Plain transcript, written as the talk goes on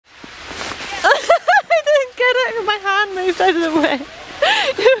moved out of the way.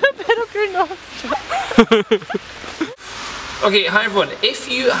 You bit up your nostril. Okay, hi everyone. If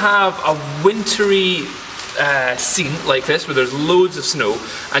you have a wintry scene like this where there's loads of snow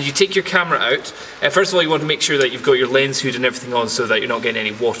and you take your camera out, first of all you want to make sure that you've got your lens hood and everything on so that you're not getting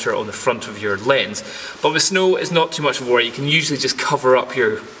any water on the front of your lens. But with snow it's not too much of a worry, you can usually just cover up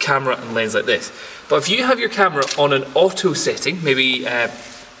your camera and lens like this. But if you have your camera on an auto setting, maybe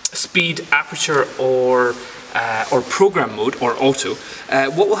speed, aperture or program mode or auto,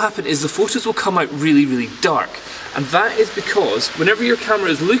 what will happen is the photos will come out really dark, and that is because whenever your camera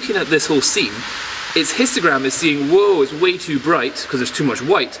is looking at this whole scene, its histogram is seeing, whoa, it's way too bright because there's too much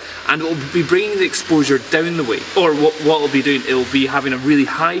white, and it will be bringing the exposure down the way. Or what it'll be doing, it will be having a really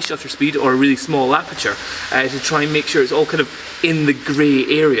high shutter speed or a really small aperture to try and make sure it's all kind of in the grey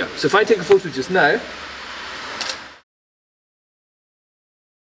area. So if I take a photo just now,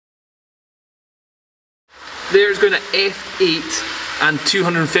 there's going to f8 and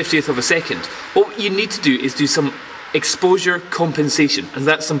 250th of a second. What you need to do is do some exposure compensation, and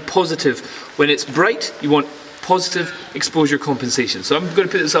that's some positive. When it's bright, you want positive exposure compensation. So I'm going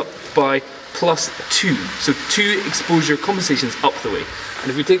to put this up by +2. So 2 exposure compensations up the way. And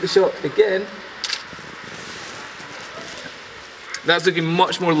if we take the shot again, that's looking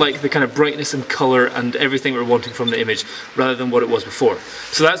much more like the kind of brightness and colour and everything we're wanting from the image rather than what it was before.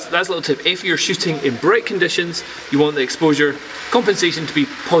 So that's a little tip. If you're shooting in bright conditions, you want the exposure compensation to be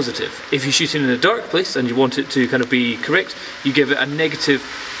positive. If you're shooting in a dark place and you want it to kind of be correct, you give it a negative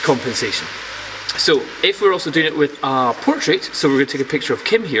compensation. So if we're also doing it with a portrait, so we're going to take a picture of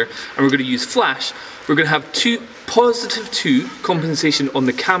Kim here and we're going to use flash, we're going to have +2 compensation on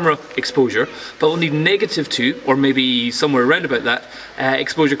the camera exposure, but we'll need -2, or maybe somewhere around about that,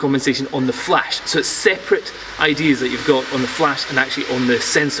 exposure compensation on the flash. So it's separate ideas that you've got on the flash and actually on the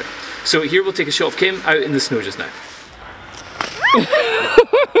sensor. So here we'll take a shot of Kim out in the snow just now.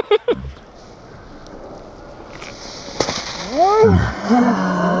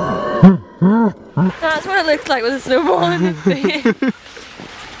 That's what it looks like with a snowball in its face.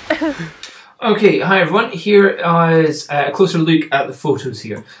 Okay, hi everyone, here is a closer look at the photos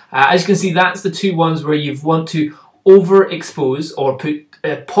here. As you can see, that's the 2 ones where you want to overexpose or put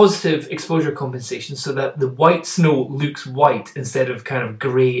positive exposure compensation so that the white snow looks white instead of kind of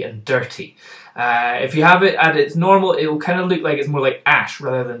grey and dirty. If you have it at its normal, it will kind of look like it's more like ash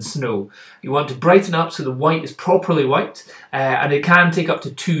rather than snow. You want to brighten up so the white is properly white, and it can take up to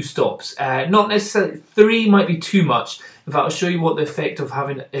 2 stops. Not necessarily, 3 might be too much. In fact, I'll show you what the effect of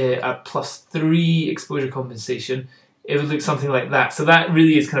having a +3 exposure compensation, it would look something like that. So that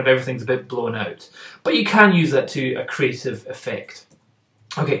really is kind of everything's a bit blown out. But you can use that to a creative effect.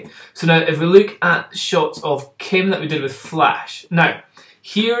 Okay, so now if we look at shots of Kim that we did with flash. Now,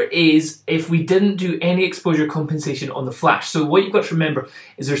 here is if we didn't do any exposure compensation on the flash. So what you've got to remember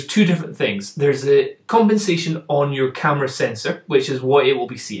is there's 2 different things. There's a compensation on your camera sensor, which is what it will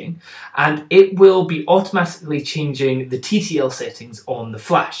be seeing, and it will be automatically changing the TTL settings on the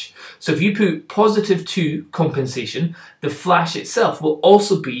flash. So if you put +2 compensation, the flash itself will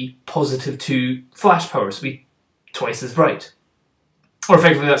also be +2 flash power, so be twice as bright. Or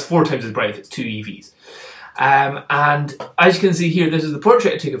effectively that's 4 times as bright if it's 2 EVs. And as you can see here, this is the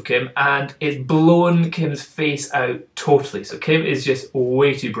portrait I took of Kim, and it's blown Kim's face out totally. So Kim is just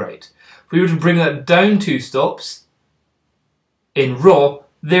way too bright. If we were to bring that down 2 stops in RAW,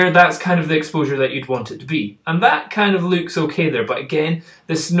 that's kind of the exposure that you'd want it to be. And that kind of looks okay there, but again,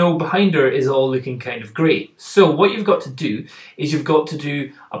 the snow behind her is all looking kind of grey. So what you've got to do is you've got to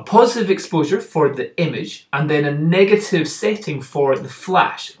do a positive exposure for the image and then a negative setting for the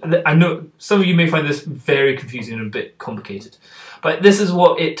flash. I know some of you may find this very confusing and a bit complicated, but this is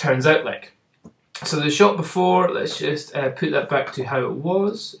what it turns out like. So the shot before, let's just put that back to how it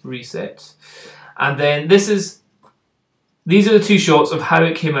was, reset. And then these are the 2 shots of how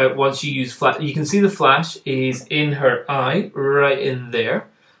it came out once you use flash. You can see the flash is in her eye, right in there.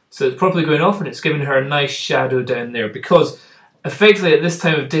 So it's properly going off and it's giving her a nice shadow down there, because effectively at this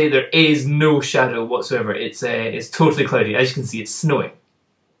time of day there is no shadow whatsoever. It's totally cloudy. As you can see, it's snowing.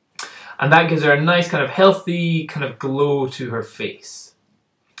 And that gives her a nice kind of healthy kind of glow to her face.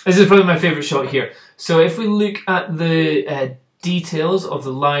 This is probably my favourite shot here. So if we look at the details of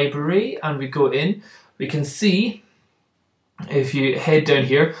the library and we go in, we can see, if you head down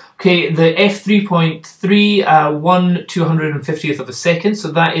here, okay, the f3.3, 1/250th of a second,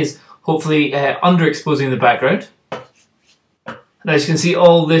 so that is hopefully underexposing the background. And as you can see,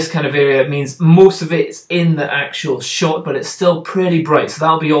 all this kind of area means most of it is in the actual shot, but it's still pretty bright, so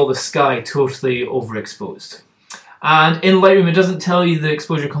that'll be all the sky totally overexposed. And in Lightroom, it doesn't tell you the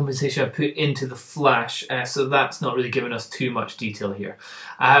exposure compensation I put into the flash, so that's not really giving us too much detail here.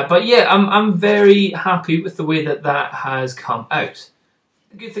 But yeah, I'm very happy with the way that that has come out.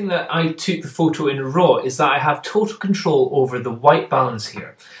 The good thing that I took the photo in RAW is that I have total control over the white balance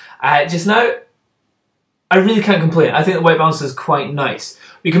here. Just now, I really can't complain. I think the white balance is quite nice.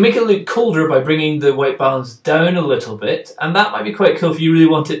 We can make it look colder by bringing the white balance down a little bit, and that might be quite cool if you really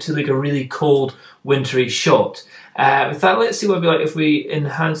want it to look a really cold, wintry shot. With that, let's see what it'd be like if we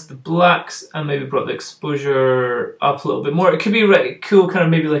enhance the blacks and maybe brought the exposure up a little bit more. It could be really cool, kind of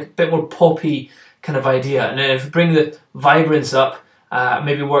maybe like a bit more poppy kind of idea. And then if we bring the vibrance up,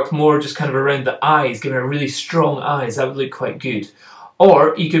 maybe work more just kind of around the eyes, giving it really strong eyes, that would look quite good.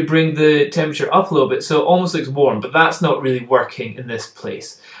 Or you could bring the temperature up a little bit so it almost looks warm, but that's not really working in this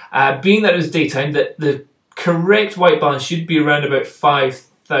place. Being that it was daytime, the correct white balance should be around about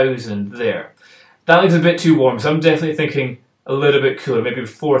 5,000 there. That looks a bit too warm, so I'm definitely thinking a little bit cooler, maybe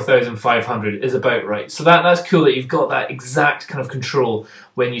 4,500 is about right. So that's cool that you've got that exact kind of control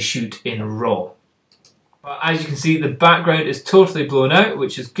when you shoot in RAW. But as you can see, the background is totally blown out,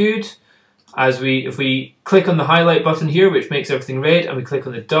 which is good. If we click on the highlight button here, which makes everything red, and we click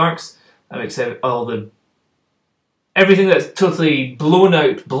on the darks, that makes everything that's totally blown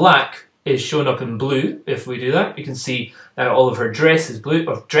out black is shown up in blue. If we do that, you can see that all of her dress is blue,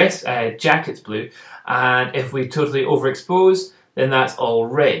 or jacket's blue. And if we totally overexpose, then that's all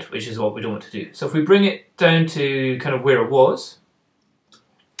red, which is what we don't want to do. So if we bring it down to kind of where it was,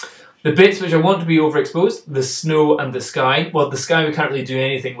 the bits which I want to be overexposed, the snow and the sky. Well, the sky we can't really do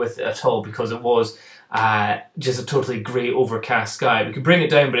anything with it at all because it was just a totally grey overcast sky. We could bring it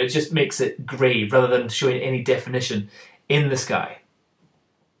down, but it just makes it grey rather than showing any definition in the sky.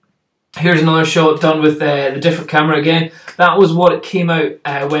 Here's another shot done with the different camera again. That was what it came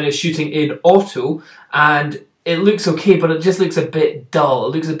out when it's shooting in auto, and it looks okay, but it just looks a bit dull.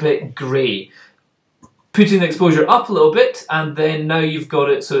 It looks a bit grey. Putting the exposure up a little bit, and then now you've got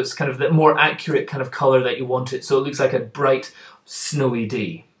it so it's kind of the more accurate kind of colour that you want it, so it looks like a bright, snowy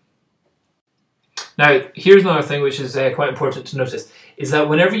day. Now, here's another thing which is quite important to notice, is that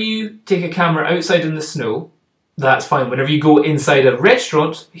whenever you take a camera outside in the snow, that's fine. Whenever you go inside a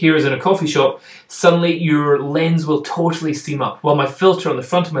restaurant, here as in a coffee shop, suddenly your lens will totally steam up. Well, my filter on the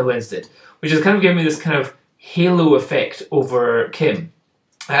front of my lens did, which is kind of giving me this kind of halo effect over Kim.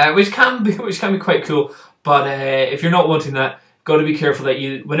 Which can be quite cool, but if you're not wanting that, got to be careful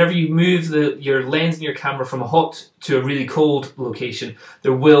that whenever you move your lens and your camera from a hot to a really cold location,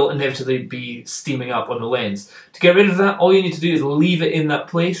 there will inevitably be steaming up on the lens. To get rid of that, all you need to do is leave it in that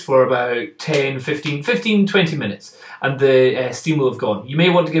place for about 15-20 minutes, and the steam will have gone. You may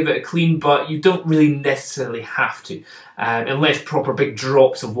want to give it a clean, but you don't really necessarily have to, unless proper big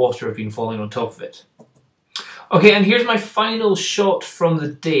drops of water have been falling on top of it. Okay, and here's my final shot from the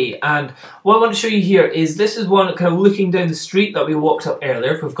day, and what I want to show you here is this is one kind of looking down the street that we walked up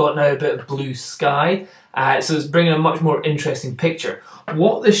earlier. We've got now a bit of blue sky, so it's bringing a much more interesting picture.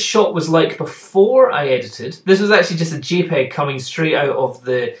 What this shot was like before I edited, this was actually just a JPEG coming straight out of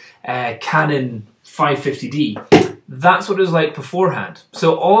the Canon 550D. That's what it was like beforehand.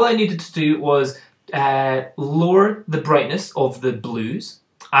 So all I needed to do was lower the brightness of the blues,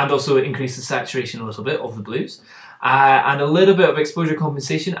 and also increase the saturation a little bit of the blues, and a little bit of exposure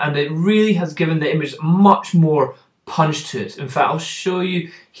compensation, and it really has given the image much more punch to it. In fact, I'll show you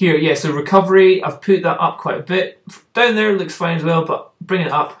here. Yeah, so recovery, I've put that up quite a bit. Down there looks fine as well, but bringing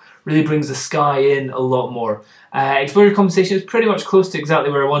it up really brings the sky in a lot more. Exposure compensation is pretty much close to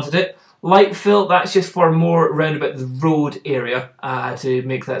exactly where I wanted it. Light fill, that's just for more around about the road area to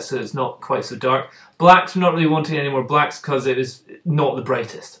make that so it's not quite so dark. Blacks, I'm not really wanting any more blacks because it was not the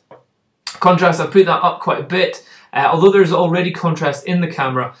brightest. Contrast, I've put that up quite a bit. Although there's already contrast in the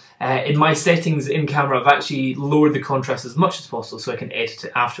camera, in my settings in camera I've actually lowered the contrast as much as possible so I can edit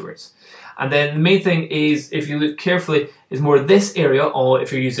it afterwards. And then the main thing is, if you look carefully, is more this area, or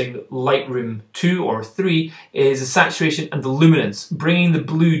if you're using Lightroom 2 or 3, is the saturation and the luminance. Bringing the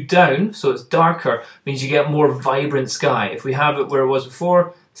blue down so it's darker means you get more vibrant sky. If we have it where it was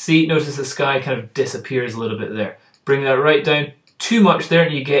before, see, notice the sky kind of disappears a little bit there. Bring that right down. Too much there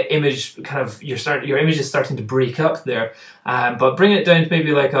and you get image kind of your image is starting to break up there, but bring it down to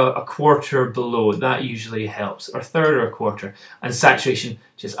maybe like a quarter below. That usually helps, or a third or a quarter. And saturation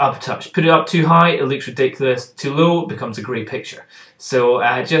just up a touch. Put it up too high, it looks ridiculous. Too low, it becomes a grey picture. So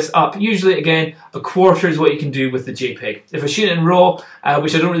just up, usually again, a quarter is what you can do with the JPEG. If I shoot it in RAW,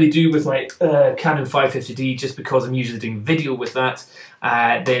 which I don't really do with my Canon 550D, just because I'm usually doing video with that,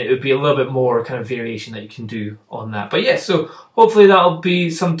 then it would be a little bit more kind of variation that you can do on that. But yeah, so hopefully that'll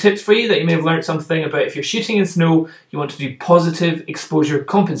be some tips for you that you may have learned something about. If you're shooting in snow, you want to do positive exposure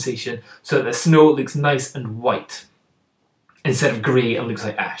compensation so that the snow looks nice and white instead of grey and looks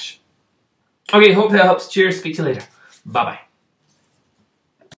like ash. Okay, hope that helps. Cheers, speak to you later. Bye bye.